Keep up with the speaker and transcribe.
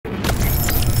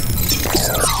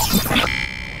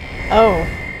Oh.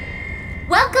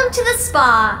 Welcome to the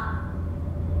spa.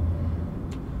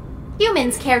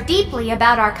 Humans care deeply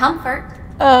about our comfort.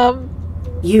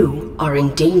 You are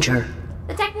in danger.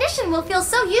 The technician will feel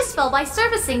so useful by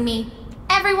servicing me.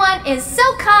 Everyone is so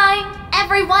kind.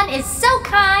 Everyone is so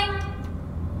kind.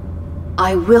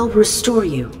 I will restore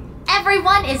you.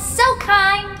 Everyone is so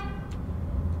kind.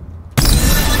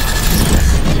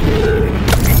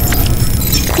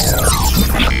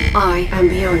 I am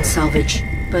beyond salvage,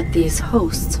 but these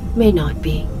hosts may not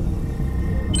be.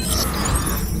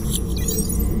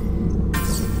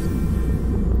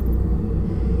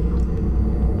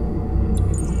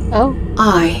 Oh.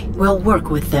 I will work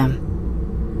with them.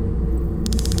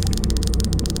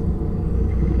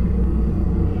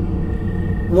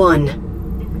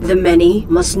 One, the many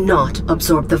must not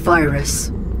absorb the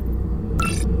virus.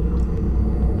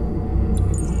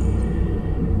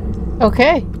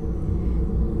 Okay.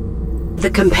 The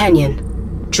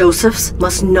companion, Joseph's,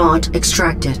 must not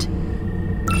extract it.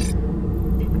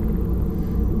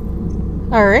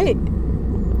 Alright.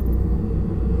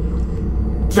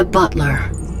 The butler,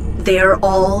 they are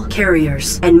all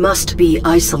carriers and must be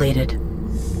isolated.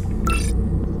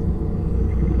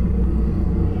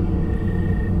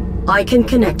 I can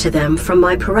connect to them from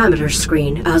my parameters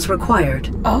screen as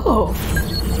required. Oh.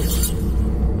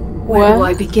 Where do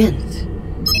I begin?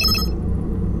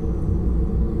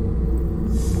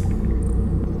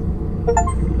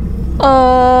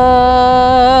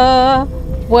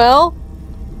 Well?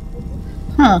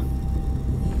 Huh.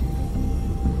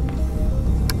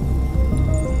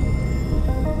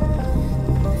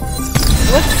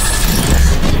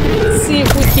 Let's see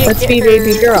if we can Let's get be her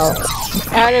baby girl.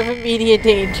 out of immediate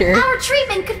danger. Our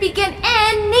treatment could begin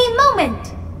any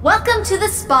moment. Welcome to the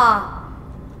spa.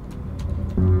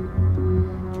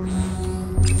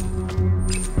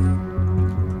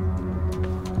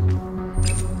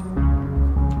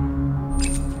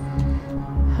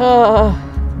 Oh.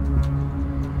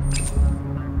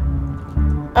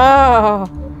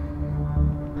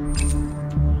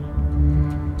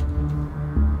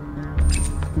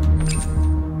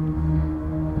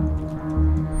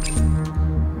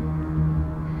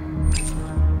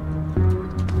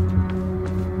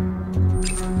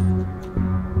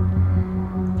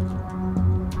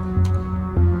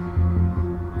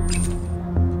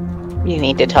 You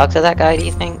need to talk to that guy, do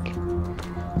you think?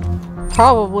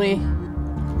 Probably.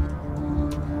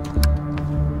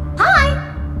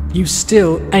 Hi. You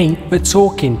still ain't for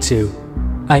talking to.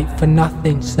 Ain't for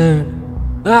nothing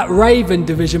soon. That Raven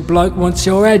Division bloke wants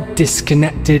your head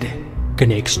disconnected.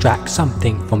 Gonna extract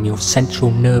something from your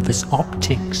central nervous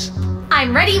optics.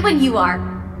 I'm ready when you are.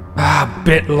 A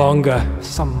bit longer.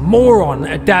 Some moron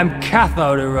at a damn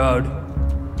cathode road.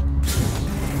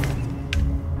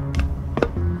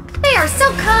 They are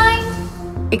so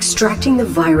kind. Extracting the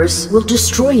virus will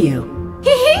destroy you.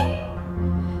 Hee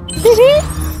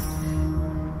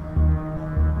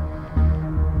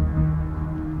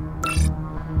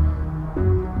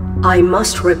I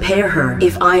must repair her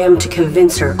if I am to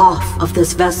convince her off of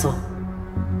this vessel.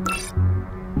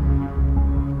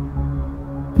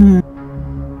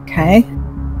 Okay.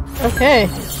 Okay.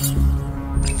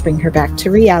 Bring her back to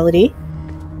reality.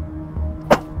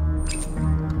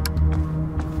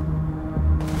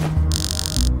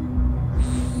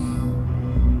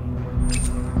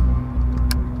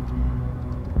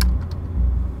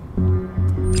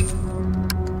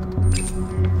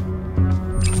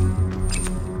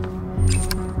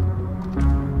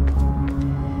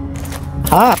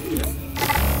 Ah.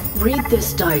 Read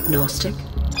this diagnostic.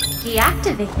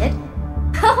 Deactivated?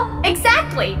 Oh,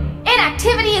 exactly.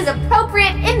 Inactivity is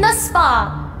appropriate in the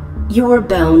spa. You are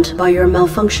bound by your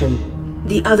malfunction.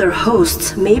 The other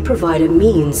hosts may provide a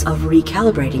means of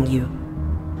recalibrating you.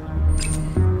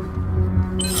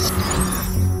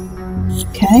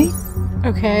 Okay.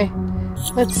 Okay.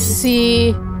 Let's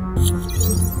see.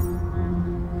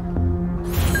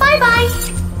 Bye-bye.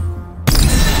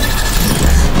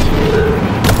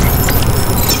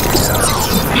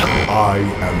 I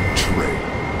am Trey.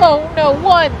 Oh no,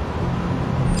 one!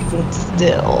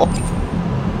 Still.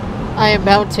 I am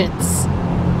mountains.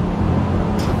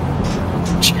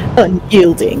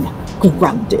 Unyielding.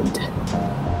 Grounded.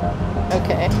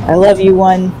 Okay. I love you,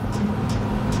 one.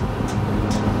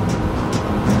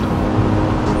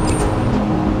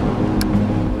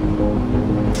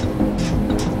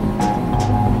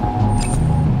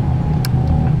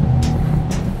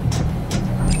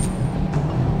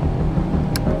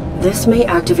 This may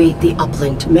activate the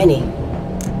uplinked many.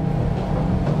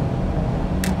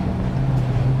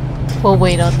 We'll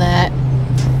wait on that.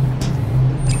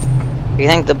 Do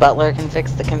you think the butler can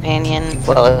fix the companion?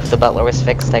 Well, if the butler was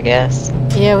fixed, I guess.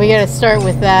 Yeah, we gotta start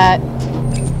with that.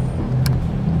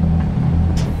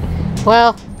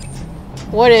 Well,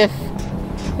 what if?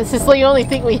 This is the only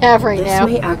thing we have right now.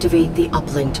 This may activate the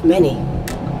uplinked mini.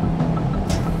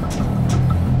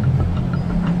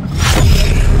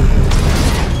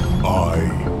 I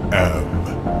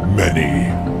am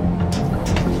many.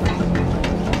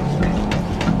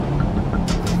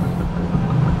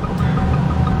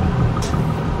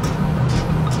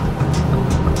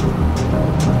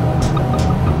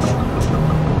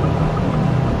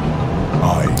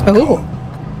 Oh.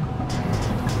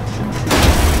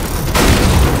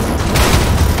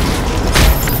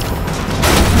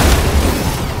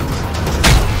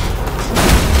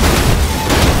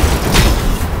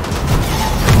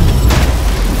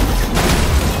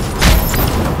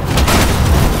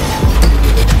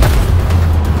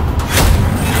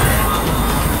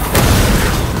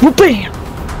 Bam!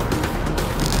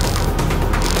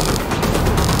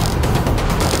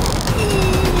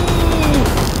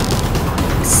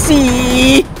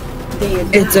 See?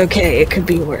 It's okay, it could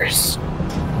be worse.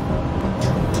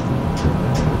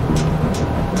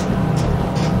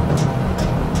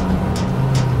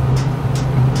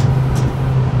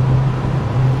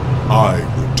 I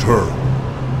return.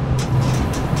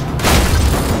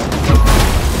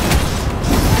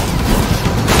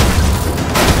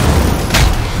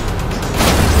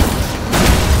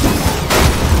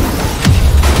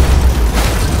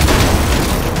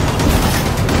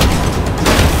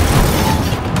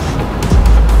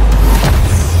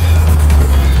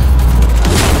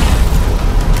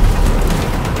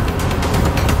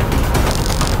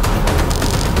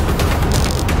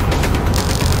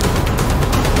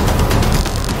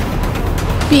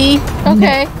 B.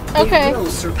 Okay. Okay. They will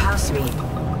surpass me.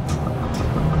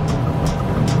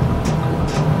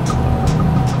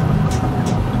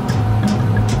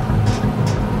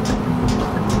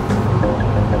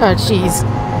 Oh, jeez.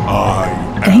 I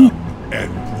am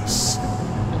endless.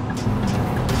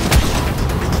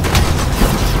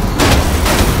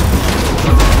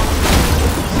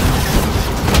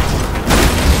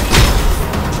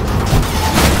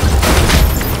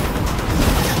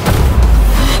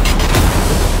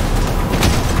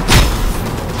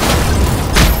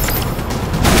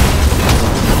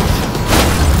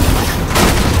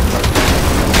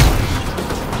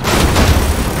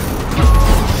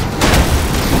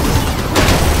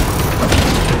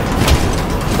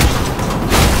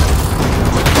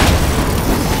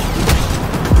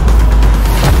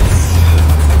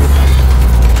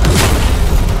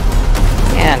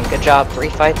 Good job, 3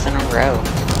 fights in a row.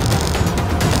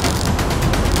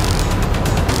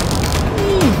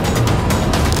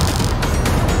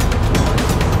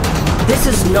 This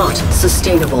is not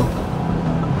sustainable.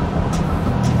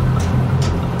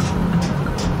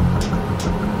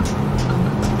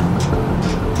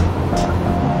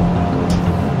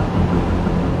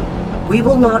 We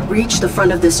will not reach the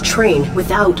front of this train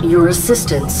without your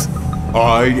assistance.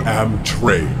 I am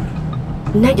trained.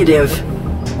 Negative.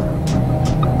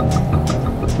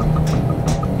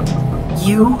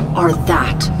 You are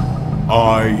that.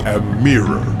 I am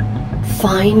mirror.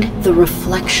 Find the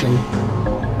reflection.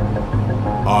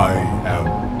 I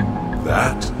am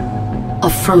that.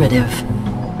 Affirmative.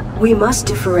 We must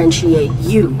differentiate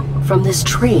you from this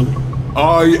train.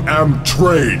 I am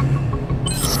trained.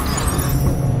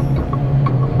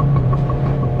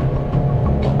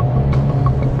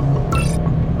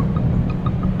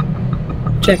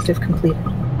 Objective completed.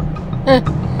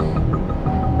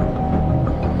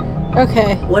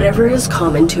 Okay. Whatever is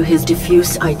common to his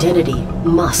diffuse identity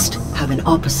must have an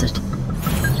opposite.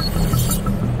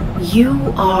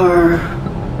 You are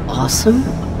awesome?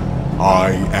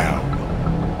 I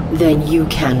am. Then you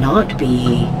cannot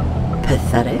be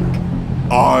pathetic?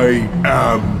 I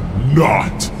am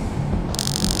not.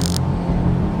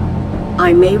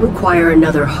 I may require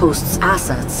another host's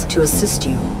assets to assist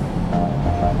you.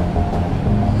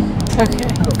 Okay.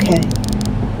 Okay.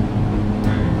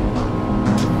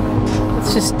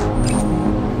 Let's just...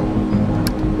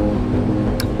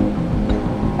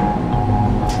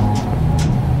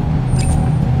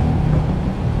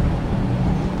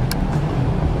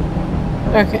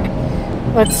 Okay.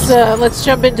 Let's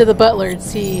jump into the butler and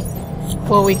see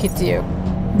what we could do.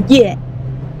 Yeah.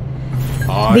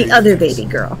 The other baby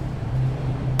girl.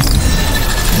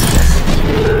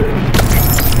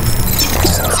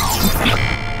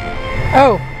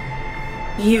 Oh.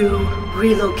 You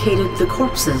relocated the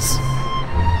corpses.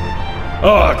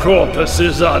 Our corpus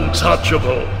is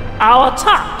untouchable. Our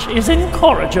touch is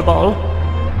incorrigible.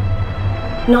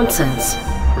 Nonsense.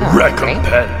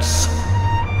 Recompense.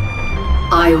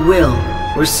 I will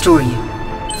restore you.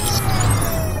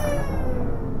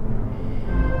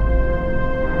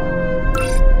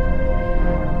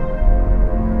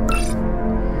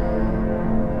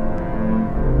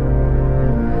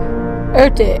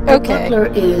 Okay. The butler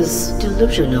is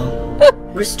delusional.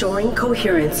 Restoring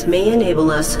coherence may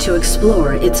enable us to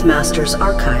explore its master's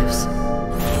archives.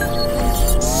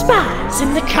 Spies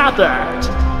in the cupboard!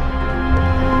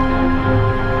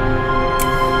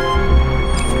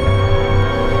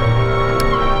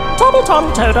 Tobble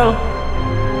tom total!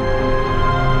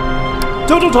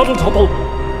 Total total tobble!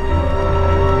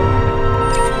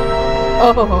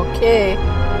 Oh, okay.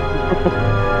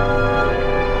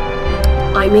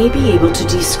 I may be able to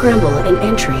descramble an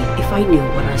entry if I knew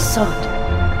what I sought.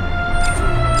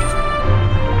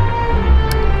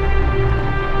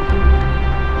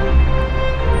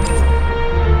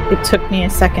 It took me a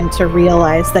second to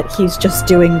realize that he's just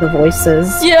doing the voices.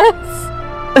 Yes!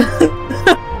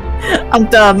 I'm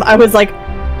dumb. I was like,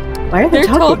 why are they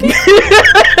talking?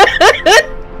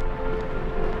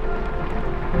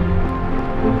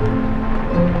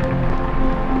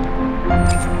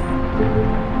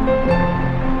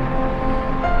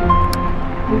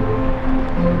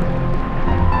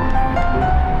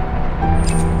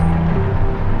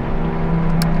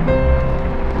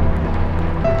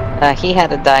 He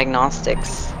had a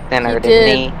diagnostics center, He didn't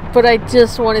did, he? but I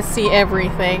just want to see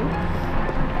everything.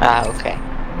 Ah, okay.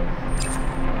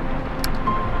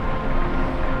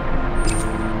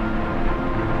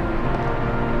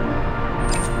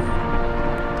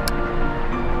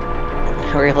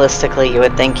 Realistically, you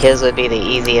would think his would be the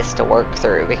easiest to work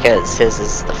through because his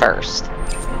is the first.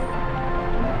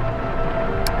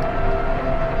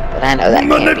 But I know that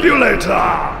can't be. Manipulator!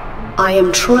 I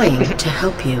am trying to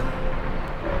help you.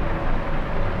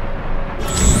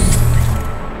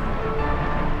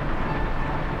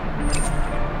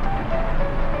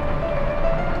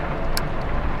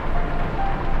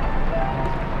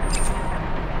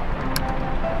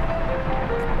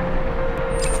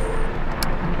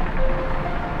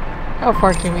 How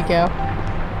far can we go?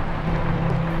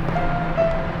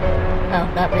 Oh,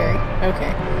 not very.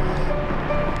 Okay.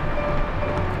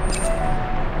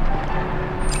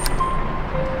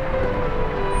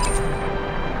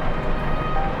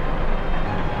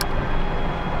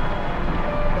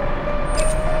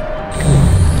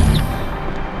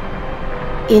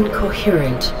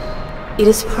 Incoherent. It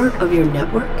is part of your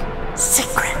network?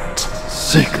 Secret.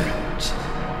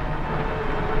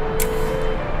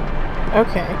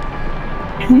 Okay.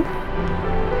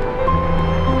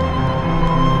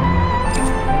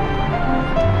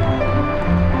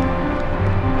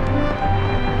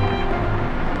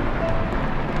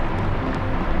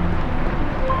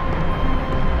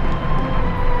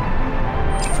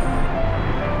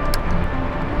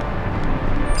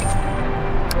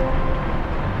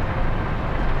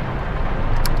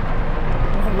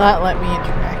 Will not let me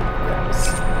interact with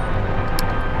those.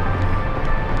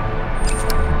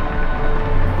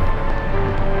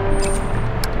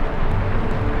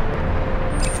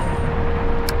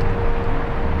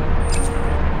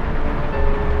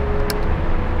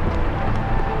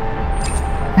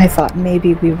 I thought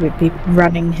maybe we would be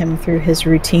running him through his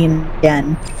routine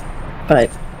again,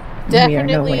 but we are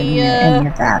nowhere Definitely, near any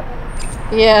of that.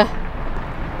 Yeah.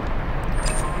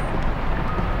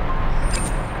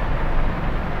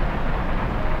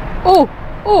 Oh!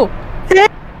 Oh!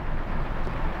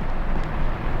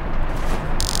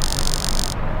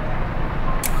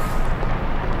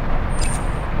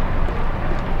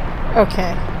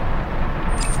 Okay.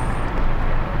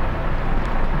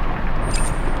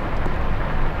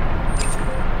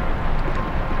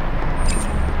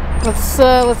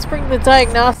 Let's bring the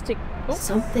diagnostic. Oh.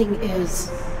 Something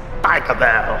is...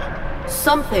 Bell.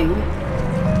 Something...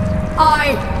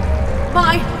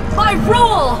 My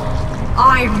rule!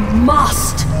 I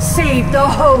must save the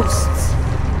hosts!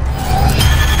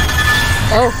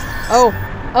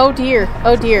 Oh dear,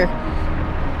 oh dear.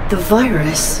 The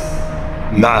virus...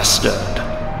 Mastered.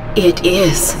 It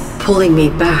is pulling me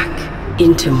back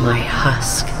into my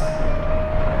husk.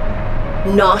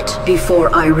 Not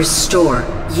before I restore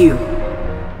you.